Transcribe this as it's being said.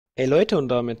Hey Leute und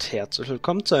damit herzlich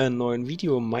willkommen zu einem neuen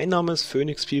Video. Mein Name ist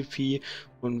PhoenixPvP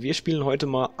und wir spielen heute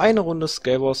mal eine Runde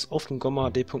Skywars auf dem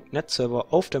GommaHD.net Server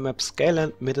auf der Map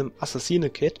Skyland mit dem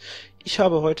Assassine-Kit. Ich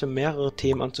habe heute mehrere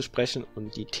Themen anzusprechen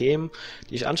und die Themen,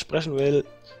 die ich ansprechen will,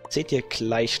 seht ihr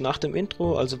gleich nach dem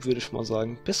Intro, also würde ich mal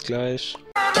sagen, bis gleich.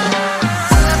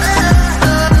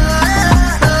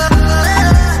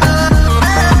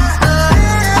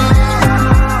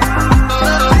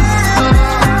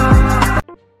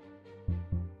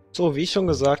 So, wie schon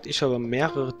gesagt, ich habe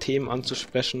mehrere Themen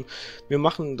anzusprechen. Wir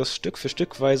machen das Stück für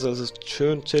Stückweise, also es ist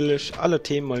schön chillig, alle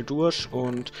Themen mal durch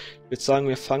und ich würde sagen,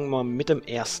 wir fangen mal mit dem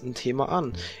ersten Thema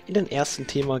an. In dem ersten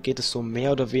Thema geht es so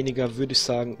mehr oder weniger, würde ich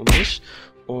sagen, um mich.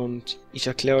 Und ich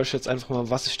erkläre euch jetzt einfach mal,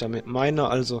 was ich damit meine,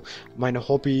 also meine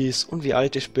Hobbys und wie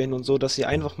alt ich bin und so, dass ihr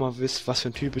einfach mal wisst, was für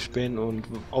ein Typ ich bin und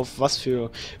auf was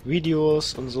für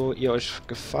Videos und so ihr euch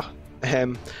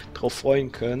drauf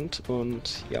freuen könnt.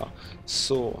 Und ja,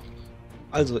 so.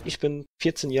 Also, ich bin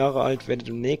 14 Jahre alt, werde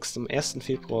demnächst am 1.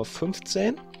 Februar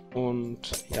 15. Und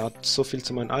ja, so viel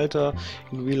zu meinem Alter.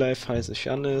 In Real Life heiße ich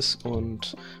Jannis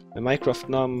und mein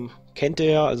Minecraft-Namen kennt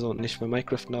ihr ja, also nicht mein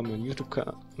Minecraft-Namen, mein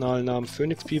YouTube-Kanalnamen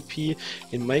PhoenixPvP.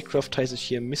 In Minecraft heiße ich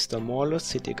hier Mr. Morle,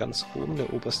 seht ihr ganz oben,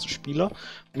 der oberste Spieler.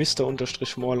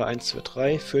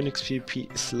 Mr.Morle123, PhoenixPvP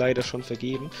ist leider schon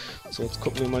vergeben. So, jetzt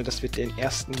gucken wir mal, dass wir den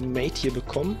ersten Mate hier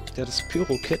bekommen. Der hat das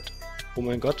Pyro-Kit. Oh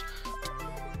mein Gott.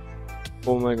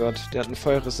 Oh mein Gott, der hat einen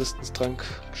Feuerresistance-Trank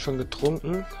schon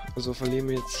getrunken. Also verlieren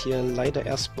wir jetzt hier leider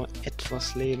erstmal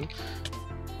etwas Leben.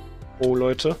 Oh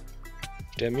Leute,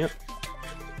 der mir.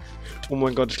 Oh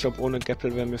mein Gott, ich glaube ohne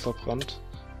Gappel wären wir verbrannt.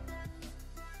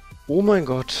 Oh mein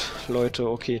Gott, Leute,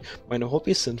 okay. Meine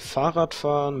Hobbys sind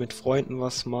Fahrradfahren, mit Freunden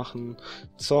was machen,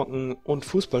 zocken und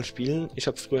Fußball spielen. Ich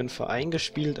habe früher in einem Verein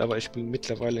gespielt, aber ich spiele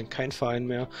mittlerweile in keinem Verein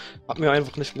mehr. Hat mir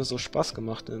einfach nicht mehr so Spaß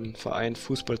gemacht, in einem Verein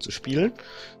Fußball zu spielen.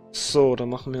 So, dann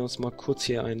machen wir uns mal kurz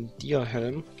hier einen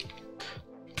Dia-Helm.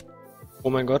 Oh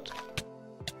mein Gott.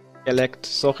 Er laggt,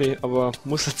 sorry, aber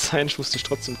muss jetzt sein, ich muss dich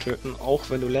trotzdem töten, auch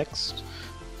wenn du laggst.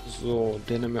 So,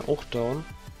 den nehmen wir auch down.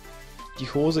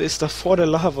 Die Hose ist da vor der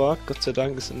Lava, Gott sei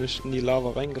Dank ist er nicht in die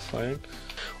Lava reingefallen.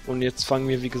 Und jetzt fangen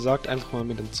wir, wie gesagt, einfach mal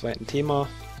mit dem zweiten Thema,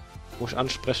 wo ich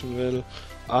ansprechen will,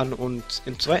 an. Und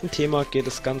im zweiten Thema geht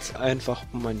es ganz einfach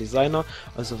um meinen Designer,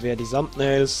 also wer die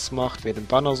Thumbnails macht, wer den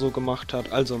Banner so gemacht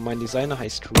hat. Also mein Designer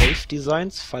heißt Rave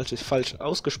Designs, falls ich falsch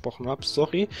ausgesprochen habe,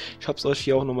 sorry. Ich habe es euch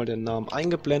hier auch nochmal den Namen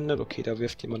eingeblendet. Okay, da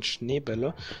wirft jemand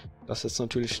Schneebälle. Das ist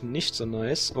natürlich nicht so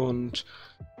nice. Und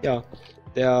ja,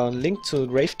 der Link zu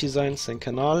Rave Designs, sein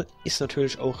Kanal, ist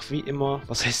natürlich auch wie immer,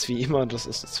 was heißt wie immer, das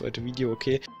ist das zweite Video,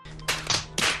 okay,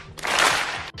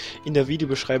 in der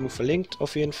Videobeschreibung verlinkt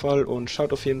auf jeden Fall und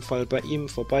schaut auf jeden Fall bei ihm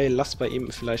vorbei, lasst bei ihm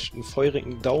vielleicht einen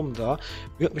feurigen Daumen da,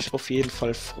 würde mich auf jeden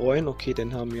Fall freuen, okay,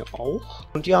 den haben wir auch.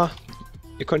 Und ja,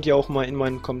 ihr könnt ja auch mal in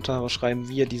meinen Kommentaren schreiben,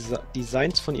 wie ihr diese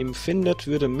Designs von ihm findet,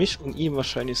 würde mich und ihn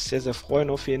wahrscheinlich sehr, sehr freuen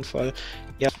auf jeden Fall.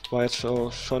 Ja, war jetzt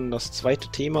schon das zweite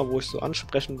Thema, wo ich so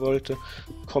ansprechen wollte.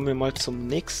 Kommen wir mal zum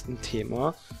nächsten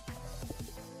Thema.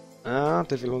 Ah,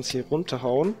 der will uns hier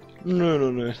runterhauen.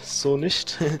 Nö, so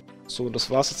nicht. So, das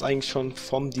war's jetzt eigentlich schon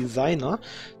vom Designer.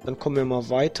 Dann kommen wir mal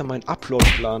weiter, mein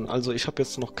Uploadplan. Also ich habe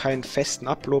jetzt noch keinen festen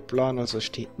Uploadplan, also es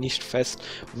steht nicht fest,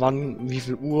 wann, wie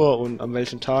viel Uhr und an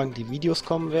welchen Tagen die Videos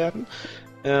kommen werden.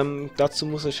 Dazu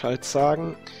muss ich halt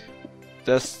sagen,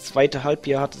 das zweite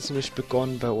Halbjahr hat es nicht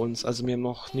begonnen bei uns, also wir haben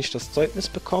noch nicht das Zeugnis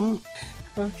bekommen.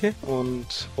 Okay. Und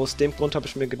aus dem Grund habe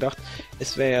ich mir gedacht,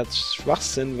 es wäre jetzt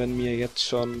Schwachsinn, wenn wir jetzt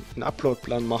schon einen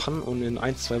Uploadplan machen und in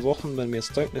 1-2 Wochen, wenn wir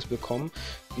das Zeugnis bekommen,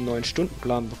 einen neuen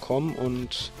Stundenplan bekommen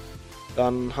und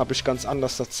dann habe ich ganz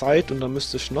anders da Zeit und dann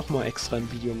müsste ich nochmal extra ein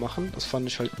Video machen. Das fand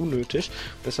ich halt unnötig.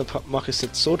 Deshalb mache ich es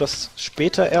jetzt so, dass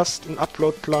später erst ein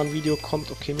Uploadplan-Video kommt.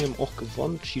 Okay, wir haben auch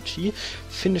gewonnen. GG.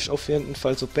 Finde ich auf jeden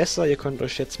Fall so besser. Ihr könnt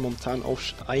euch jetzt momentan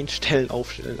aufstellen,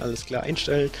 alles klar,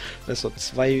 einstellen. Das so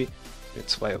zwei,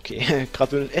 okay.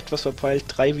 Gerade etwas verpeilt,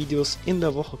 3 Videos in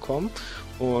der Woche kommen.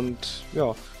 Und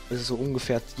ja, das ist so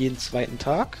ungefähr jeden zweiten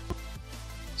Tag.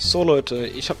 So Leute,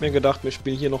 ich habe mir gedacht, wir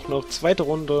spielen hier noch eine zweite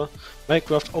Runde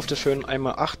Minecraft auf der schönen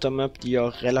 1x8er Map, die ja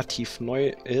relativ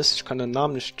neu ist. Ich kann den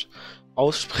Namen nicht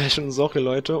aussprechen, sorry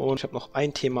Leute. Und ich habe noch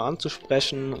ein Thema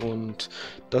anzusprechen und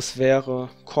das wäre,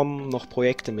 kommen noch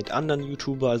Projekte mit anderen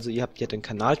YouTubern. Also ihr habt ja den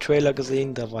Kanaltrailer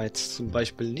gesehen, da war jetzt zum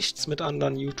Beispiel nichts mit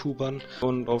anderen YouTubern.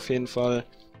 Und auf jeden Fall,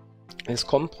 es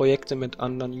kommen Projekte mit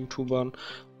anderen YouTubern.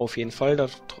 Auf jeden Fall,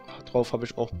 Drauf habe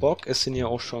ich auch Bock. Es sind ja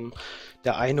auch schon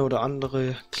der eine oder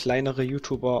andere kleinere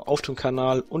YouTuber auf dem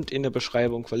Kanal und in der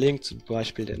Beschreibung verlinkt, zum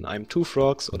Beispiel den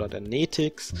ImToFrox oder der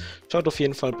Netiix. Schaut auf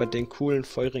jeden Fall bei den coolen,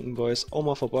 feurigen Boys auch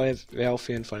mal vorbei, wäre auf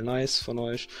jeden Fall nice von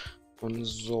euch. Und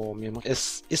so,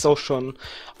 es ist auch schon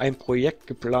ein Projekt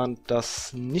geplant,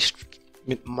 das nicht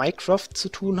mit Minecraft zu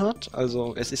tun hat.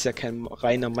 Also es ist ja kein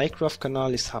reiner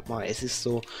Minecraft-Kanal, ich sag mal, es ist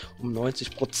so um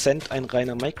 90% ein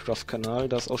reiner Minecraft-Kanal.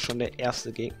 Das ist auch schon der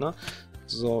erste Gegner.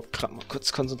 So, gerade mal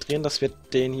kurz konzentrieren, dass wir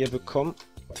den hier bekommen.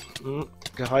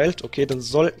 Geheilt, okay, dann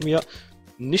sollten wir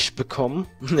nicht bekommen.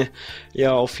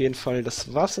 Ja, auf jeden Fall,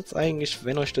 das war's jetzt eigentlich.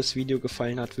 Wenn euch das Video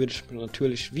gefallen hat, würde ich mich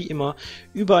natürlich wie immer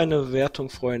über eine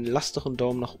Bewertung freuen. Lasst doch einen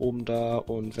Daumen nach oben da,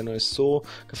 und wenn euch so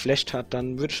geflasht hat,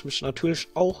 dann würde ich mich natürlich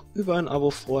auch über ein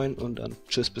Abo freuen, und dann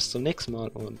tschüss, bis zum nächsten Mal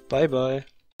und bye bye.